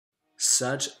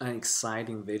such an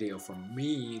exciting video for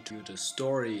me to the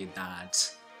story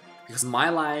that because my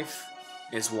life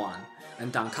is one,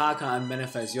 and Dankaka and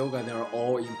Manifest Yoga, they're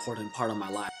all important part of my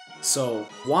life. So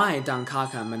why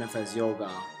Dankaka and Manifest Yoga?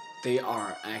 They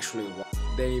are actually one.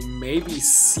 They may be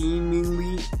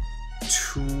seemingly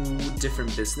two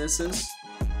different businesses,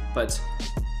 but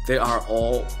they are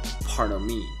all part of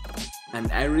me.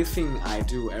 And everything I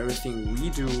do, everything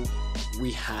we do,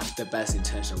 we have the best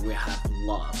intention. We have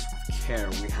love, care,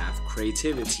 we have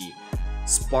creativity,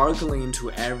 sparkling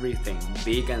into everything,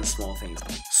 big and small things.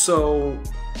 So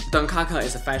Dankaka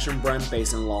is a fashion brand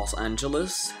based in Los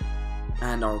Angeles,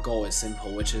 and our goal is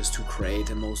simple, which is to create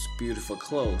the most beautiful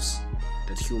clothes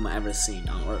that human ever seen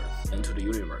on earth into the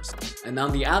universe. And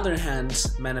on the other hand,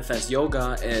 Manifest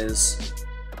Yoga is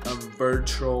a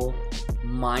virtual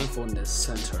mindfulness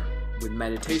center with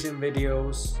meditation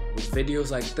videos, with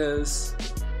videos like this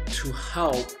to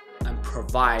help and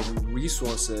provide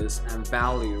resources and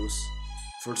values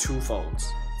for twofolds,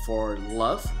 for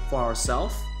love for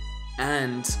ourselves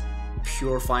and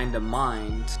purifying the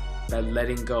mind by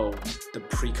letting go the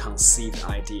preconceived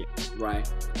idea, right?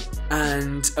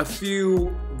 And a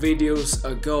few videos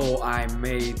ago I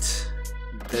made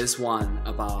this one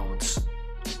about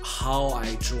how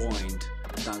I joined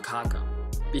Dankaka,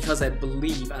 because I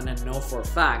believe and I know for a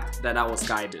fact that I was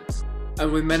guided.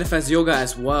 And with Manifest Yoga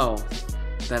as well,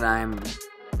 that and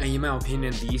in my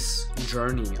opinion, these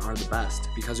journeys are the best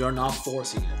because you're not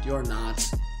forcing it. You're not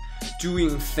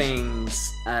doing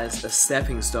things as a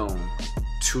stepping stone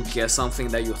to get something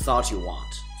that you thought you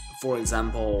want. For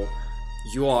example,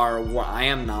 you are where I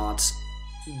am not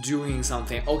doing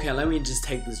something, okay, let me just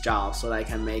take this job so that I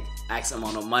can make X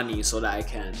amount of money so that I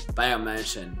can buy a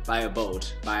mansion, buy a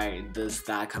boat, buy this,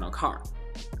 that kind of car.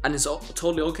 And it's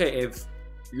totally okay if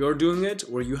you're doing it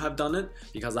or you have done it,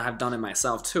 because I have done it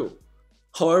myself too.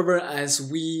 However, as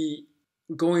we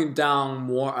going down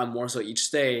more and more so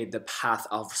each day the path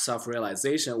of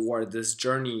self-realization or this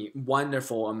journey,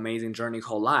 wonderful, amazing journey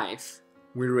called life,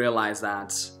 we realize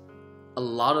that a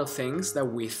lot of things that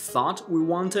we thought we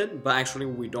wanted, but actually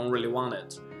we don't really want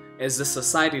it. Is the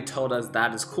society told us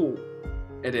that is cool.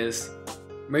 It is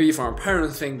maybe from our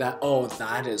parents think that, oh,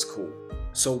 that is cool.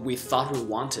 So we thought we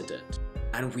wanted it.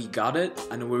 And we got it,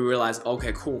 and we realized,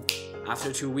 okay, cool.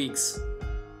 After 2 weeks,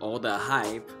 all the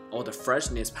hype, all the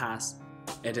freshness passed.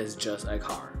 It is just a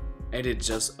car. It is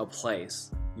just a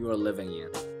place you are living in.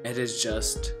 It is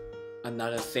just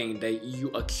another thing that you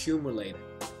accumulate,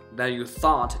 that you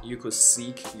thought you could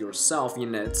seek yourself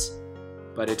in it,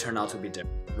 but it turned out to be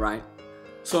different, right?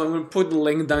 So I'm gonna put the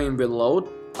link down in below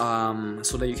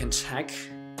so that you can check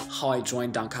how I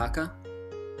joined Dankaka.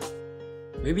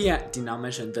 Maybe I did not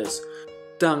mention this.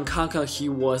 Dankaka,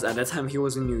 at that time he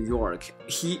was in New York.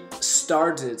 He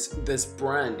started this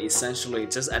brand essentially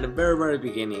just at the very, very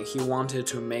beginning. He wanted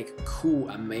to make cool,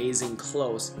 amazing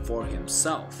clothes for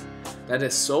himself. That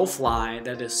is so fly,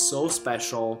 that is so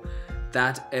special.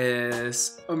 That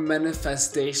is a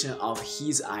manifestation of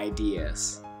his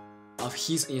ideas, of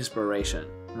his inspiration,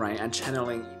 right? And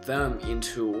channeling them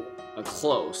into a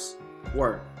clothes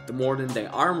or the modern day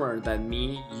armor that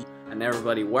me and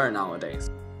everybody wear nowadays,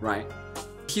 right?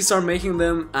 He started making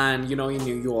them, and in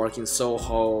New York, in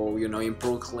Soho, in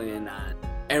Brooklyn, and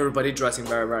everybody dressing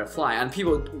very, very fly. And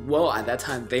people will, at that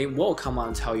time, they will come on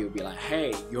and tell you, be like,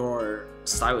 hey, your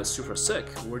style is super sick.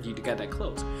 Where did you get that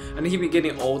clothes? And he be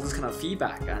getting all this kind of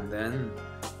feedback, and then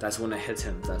that's when it hit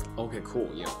him that, okay, cool,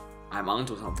 I'm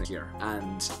onto something here,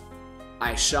 and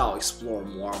I shall explore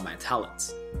more of my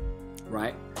talents,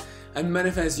 right? And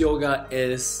Manifest Yoga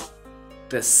is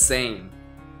the same.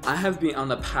 I have been on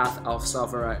the path of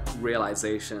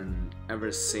self-realization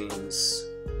ever since,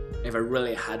 if I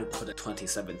really had to put it,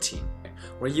 2017,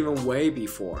 or even way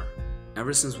before.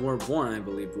 Ever since we were born, I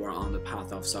believe we are on the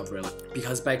path of self-realization.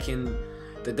 Because back in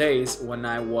the days when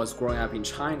I was growing up in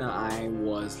China, I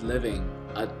was living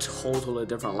a totally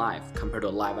different life compared to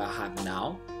the life I have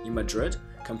now in Madrid,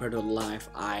 compared to the life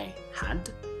I had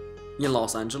in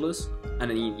Los Angeles and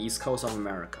in the East Coast of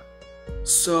America.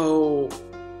 So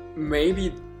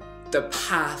maybe the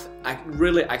path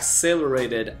really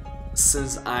accelerated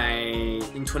since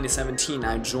in 2017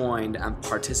 I joined and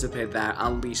participated that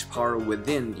Unleash Power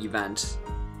Within event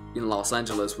in Los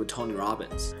Angeles with Tony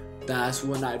Robbins. That's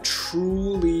when I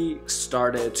truly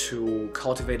started to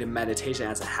cultivate meditation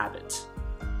as a habit.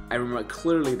 I remember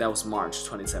clearly that was March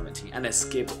 2017, and I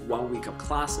skipped 1 week of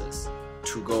classes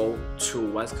to go to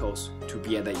West Coast to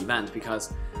be at the event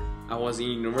because I was in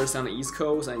university on the East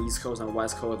Coast, and East Coast and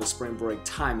West Coast, the spring break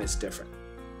time is different.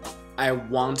 I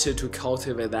wanted to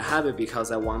cultivate the habit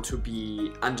because I want to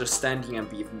be understanding and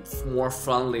be more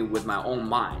friendly with my own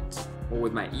mind, or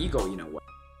with my ego in a way.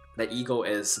 The ego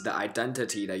is the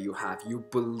identity that you have. You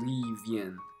believe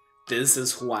in, this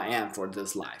is who I am for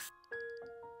this life.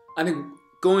 I think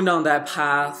going down that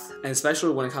path, and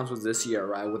especially when it comes to this year,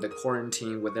 right, with the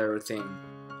quarantine, with everything,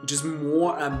 just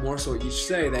more and more so each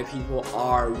day that people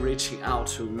are reaching out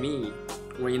to me,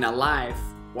 or in a live,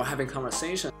 or having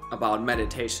conversation about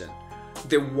meditation.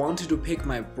 They wanted to pick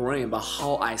my brain about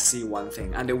how I see one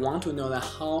thing, and they want to know that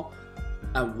how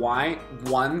and why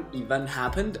one event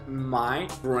happened, my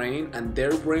brain and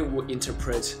their brain will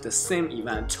interpret the same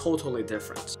event totally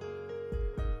different.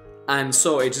 And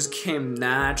so it just came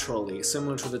naturally,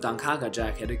 similar to the Dankaka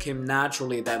jacket, it came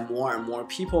naturally that more and more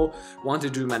people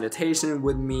wanted to do meditation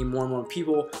with me, more and more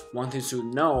people wanted to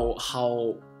know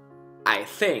how I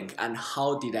think and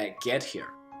how did I get here.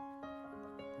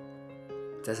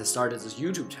 That I started this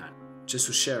YouTube channel, just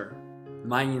to share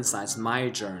my insights, my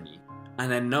journey.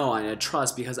 And I know and I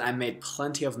trust because I made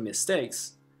plenty of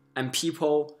mistakes, and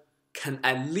people can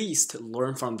at least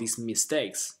learn from these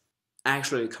mistakes,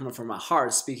 actually coming from my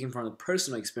heart, speaking from the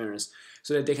personal experience,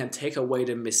 so that they can take away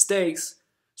the mistakes,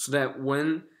 so that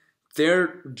when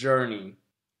their journey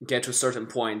get to a certain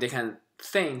point, they can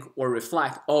think or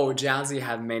reflect, oh, Jazzy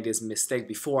had made this mistake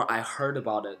before, I heard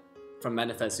about it from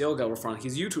Manifest.yoga or from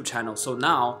his YouTube channel, so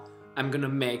now I'm gonna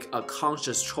make a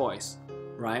conscious choice,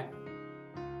 right?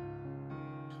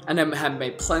 And I have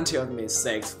made plenty of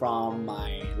mistakes from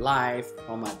my life,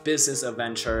 from my business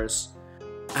adventures,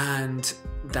 and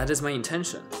that is my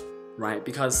intention, right?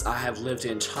 Because I have lived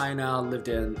in China, lived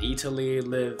in Italy,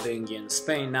 living in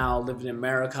Spain now, lived in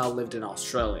America, lived in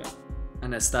Australia,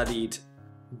 and I studied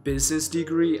business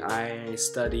degree, I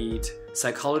studied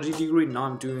psychology degree, now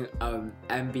I'm doing an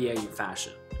MBA in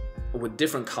fashion with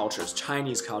different cultures,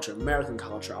 Chinese culture, American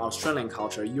culture, Australian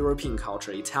culture, European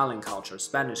culture, Italian culture,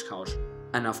 Spanish culture,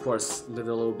 and of course lived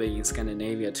a little bit in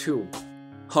Scandinavia too.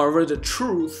 However, the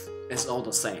truth is all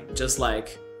the same. Just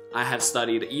like I have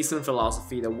studied the Eastern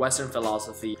philosophy, the Western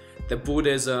philosophy, the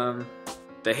Buddhism,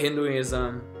 the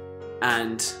Hinduism,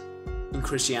 and in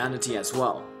Christianity as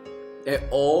well. It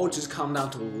all just comes down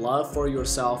to love for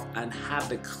yourself and have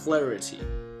the clarity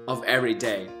of every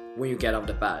day when you get out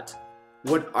of bed.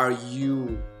 What are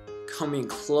you coming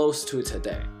close to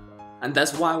today? And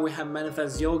that's why we have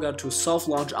Manifest Yoga to soft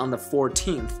launch on the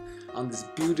 14th on this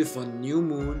beautiful new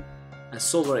moon and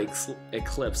solar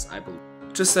eclipse, I believe.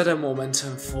 Just set a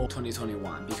momentum for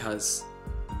 2021 because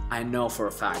I know for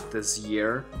a fact this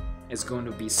year is going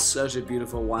to be such a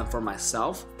beautiful one for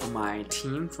myself, for my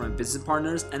team, for my business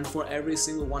partners, and for every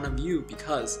single one of you,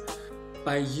 because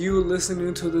by you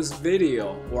listening to this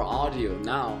video or audio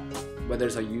now, whether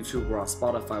it's on YouTube or on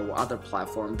Spotify or other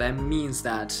platform, that means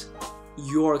that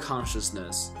your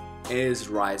consciousness is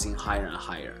rising higher and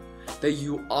higher. That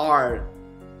you are,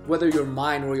 whether your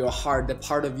mind or your heart, that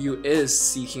part of you is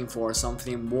seeking for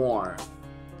something more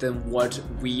than what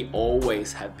we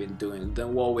always have been doing,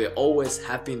 than what we always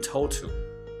have been told to,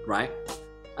 right?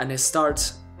 And it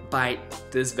starts by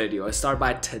this video, it starts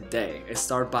by today, it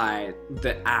starts by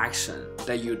the action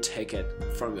that you take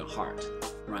it from your heart,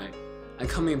 right? And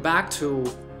coming back to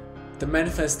the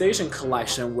manifestation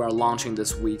collection we're launching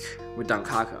this week with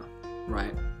Dankaka,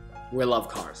 right? We love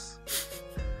cars.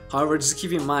 However, just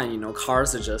keep in mind,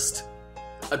 cars are just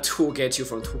a tool get you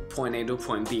from point A to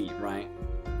point B, right?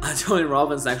 Tony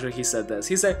Robbins actually, he said this.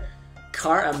 He said,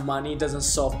 car and money doesn't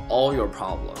solve all your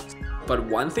problems. But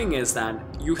one thing is that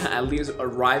you can at least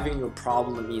arrive in your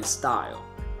problem in style,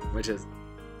 which is,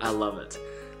 I love it.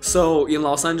 So in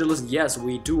Los Angeles, yes,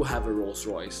 we do have a Rolls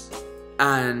Royce.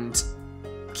 And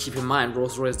keep in mind,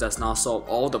 Rolls Royce does not solve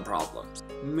all the problems.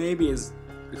 Maybe it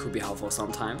could be helpful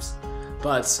sometimes,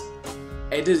 but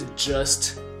it is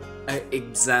just an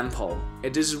example.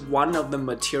 It is one of the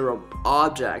material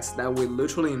objects that we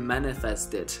literally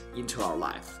manifested into our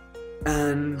life.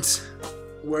 And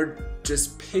we're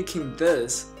just picking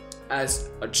this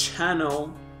as a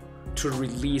channel to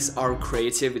release our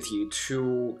creativity,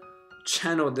 to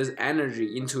channel this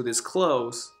energy into these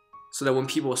clothes, so that when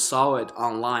people saw it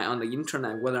online, on the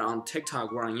internet, whether on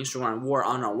TikTok or on Instagram or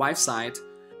on our website,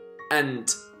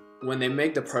 and when they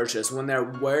make the purchase, when they're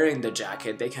wearing the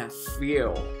jacket, they can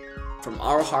feel from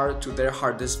our heart to their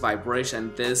heart this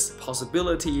vibration, this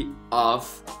possibility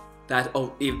of that,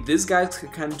 oh, if this guy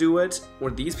can do it, or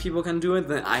these people can do it,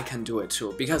 then I can do it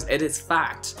too. Because it is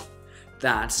fact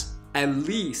that at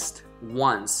least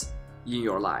once in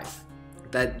your life,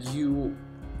 that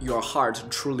your heart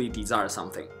truly desires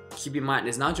something. Keep in mind,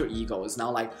 it's not your ego. It's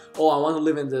not like, oh, I want to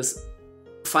live in this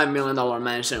 $5 million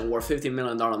mansion or $50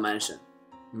 million mansion.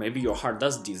 Maybe your heart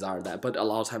does desire that, but a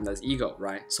lot of times that's ego,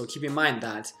 right? So keep in mind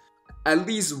that at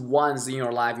least once in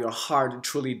your life, your heart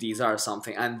truly desires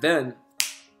something, and then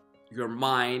your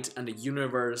mind and the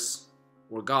universe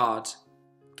or God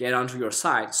get onto your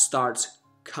side, start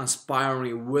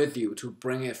conspiring with you to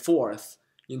bring it forth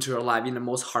into your life in the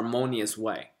most harmonious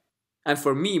way. And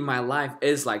for me, my life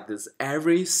is like this.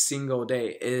 Every single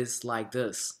day is like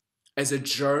this. It's a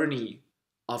journey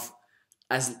of,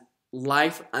 as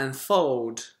life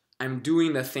unfolds, I'm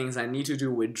doing the things I need to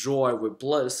do with joy, with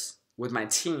bliss, with my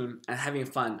team, and having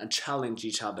fun and challenge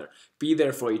each other, be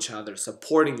there for each other,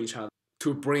 supporting each other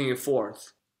to bring it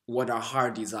forth what our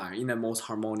heart desire in the most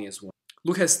harmonious way.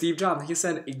 Look at Steve Jobs. He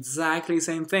said exactly the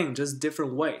same thing, just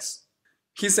different ways.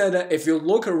 He said that if you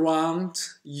look around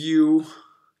you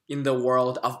in the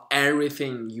world of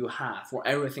everything you have, or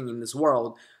everything in this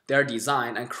world, they're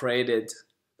designed and created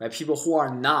by people who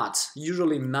are not,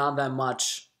 usually not that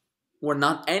much, or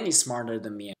not any smarter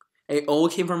than me. It all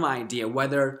came from my idea,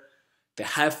 whether the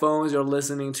headphones you're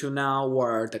listening to now,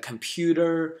 or the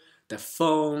computer, the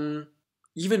phone,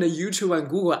 even the YouTube and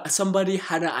Google, somebody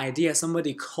had an idea,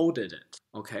 somebody coded it,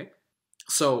 okay?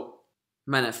 So,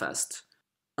 manifest.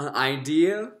 An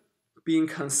idea being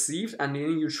conceived, and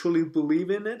then you truly believe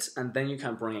in it, and then you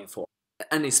can bring it forward.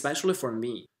 And especially for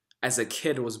me, as a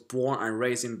kid who was born and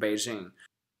raised in Beijing,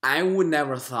 I would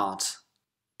never thought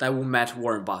that I would met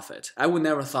Warren Buffett. I would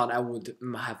never thought I would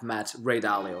have met Ray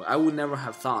Dalio. I would never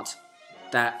have thought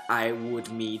that I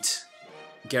would meet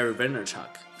Gary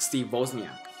Vaynerchuk, Steve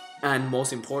Wozniak. And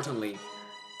most importantly,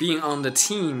 being on the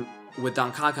team with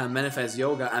Dankaka and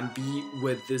Manifest.yoga and be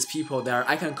with these people there,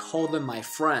 I can call them my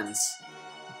friends,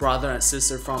 brother and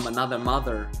sister from another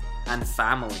mother and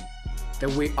family. That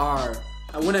we are.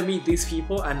 And when I meet these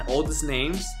people and all these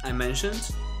names I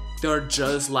mentioned, they're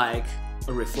just like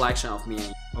a reflection of me,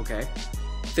 okay?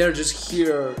 They're just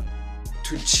here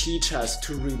to teach us,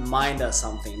 to remind us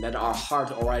something that our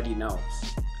heart already knows.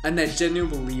 And I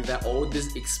genuinely believe that all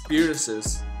these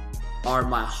experiences are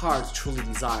my heart's truly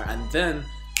desire, and then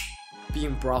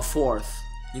being brought forth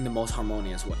in the most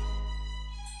harmonious way.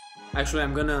 Actually,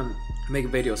 I'm gonna make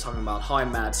videos talking about how I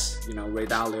met, Ray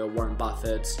Dalio, Warren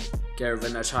Buffett, Gary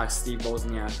Vaynerchuk, Steve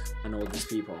Wozniak, and all these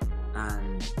people.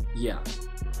 And yeah,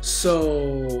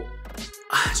 so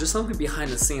just something behind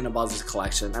the scene about this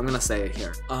collection. I'm gonna say it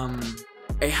here.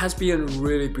 It has been a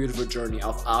really beautiful journey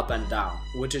of up and down,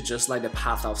 which is just like the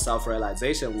path of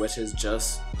self-realization, which is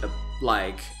just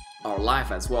like our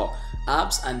life as well.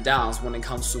 Ups and downs when it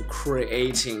comes to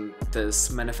creating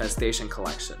this manifestation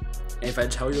collection. If I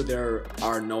tell you there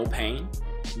are no pain,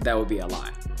 that would be a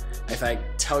lie. If I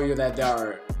tell you that there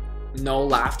are no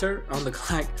laughter on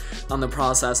the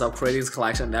process of creating this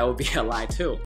collection, that would be a lie too.